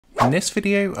In this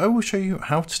video, I will show you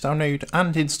how to download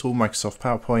and install Microsoft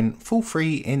PowerPoint for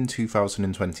free in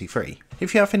 2023.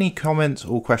 If you have any comments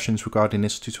or questions regarding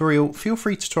this tutorial, feel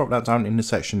free to drop that down in the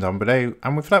section down below,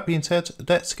 and with that being said,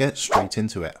 let's get straight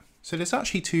into it. So there's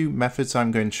actually two methods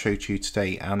I'm going to show to you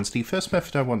today, and the first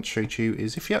method I want to show to you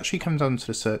is if you actually come down to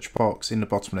the search box in the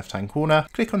bottom left hand corner,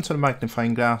 click onto the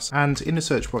magnifying glass, and in the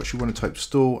search box you want to type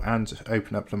store and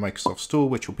open up the Microsoft Store,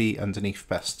 which will be underneath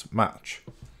Best Match.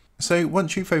 So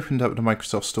once you've opened up the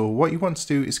Microsoft Store, what you want to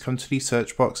do is come to the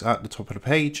search box at the top of the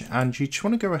page, and you just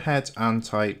want to go ahead and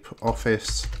type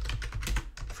Office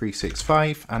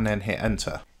 365 and then hit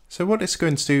enter. So what it's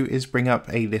going to do is bring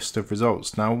up a list of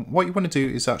results. Now what you want to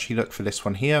do is actually look for this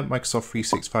one here, Microsoft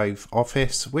 365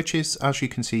 Office, which is, as you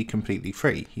can see, completely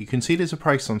free. You can see there's a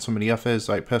price on some of the others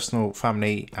like personal,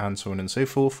 family and so on and so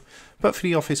forth, but for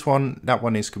the Office one, that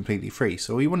one is completely free.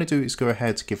 So all you want to do is go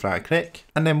ahead, give that a click,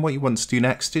 and then what you want to do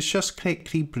next is just click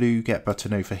the blue get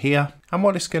button over here. And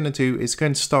what it's going to do is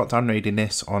going to start downloading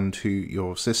this onto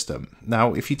your system.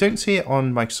 Now, if you don't see it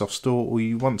on Microsoft Store or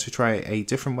you want to try it a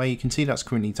different way, you can see that's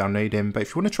currently downloading. But if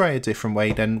you want to try it a different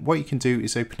way, then what you can do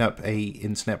is open up a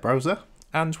internet browser.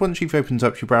 And once you've opened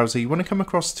up your browser, you want to come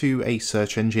across to a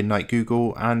search engine like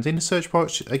Google. And in the search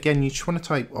box, again, you just want to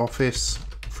type Office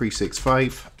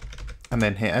 365 and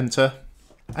then hit enter.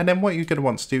 And then what you're going to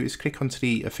want to do is click onto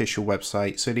the official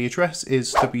website. So the address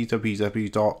is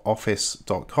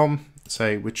www.office.com.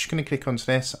 So we're just going to click onto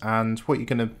this, and what you're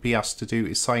going to be asked to do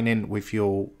is sign in with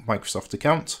your Microsoft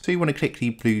account. So you want to click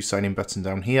the blue sign in button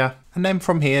down here. And then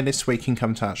from here, this way you can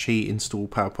come to actually install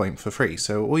PowerPoint for free.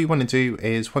 So all you want to do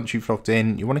is once you've logged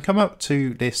in, you want to come up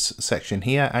to this section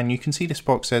here, and you can see this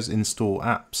box says install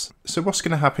apps. So what's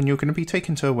going to happen, you're going to be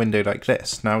taken to a window like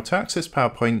this. Now to access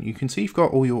PowerPoint, you can see you've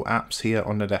got all your apps here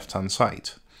on the left hand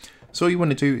side. So all you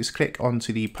want to do is click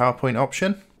onto the PowerPoint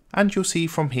option. And you'll see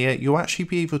from here, you'll actually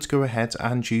be able to go ahead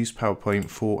and use PowerPoint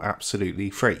for absolutely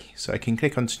free. So I can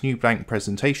click onto new blank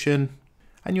presentation,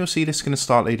 and you'll see this is going to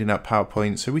start loading up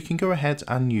PowerPoint, so we can go ahead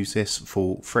and use this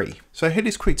for free. So I hope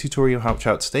this quick tutorial helped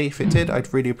you out today. If it did,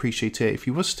 I'd really appreciate it if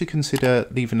you was to consider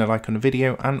leaving a like on the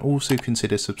video and also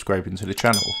consider subscribing to the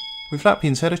channel. With that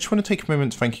being said, I just want to take a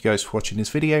moment to thank you guys for watching this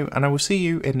video, and I will see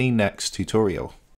you in the next tutorial.